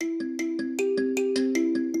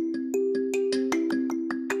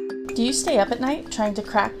Do you stay up at night trying to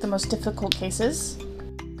crack the most difficult cases?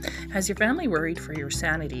 Has your family worried for your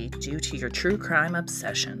sanity due to your true crime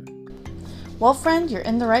obsession? Well, friend, you're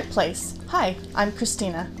in the right place. Hi, I'm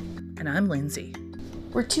Christina. And I'm Lindsay.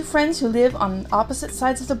 We're two friends who live on opposite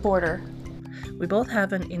sides of the border. We both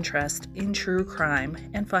have an interest in true crime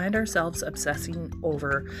and find ourselves obsessing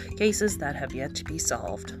over cases that have yet to be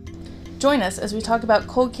solved. Join us as we talk about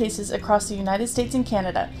cold cases across the United States and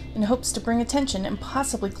Canada in hopes to bring attention and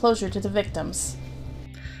possibly closure to the victims.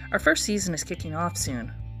 Our first season is kicking off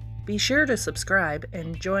soon. Be sure to subscribe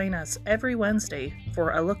and join us every Wednesday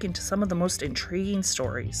for a look into some of the most intriguing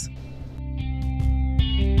stories.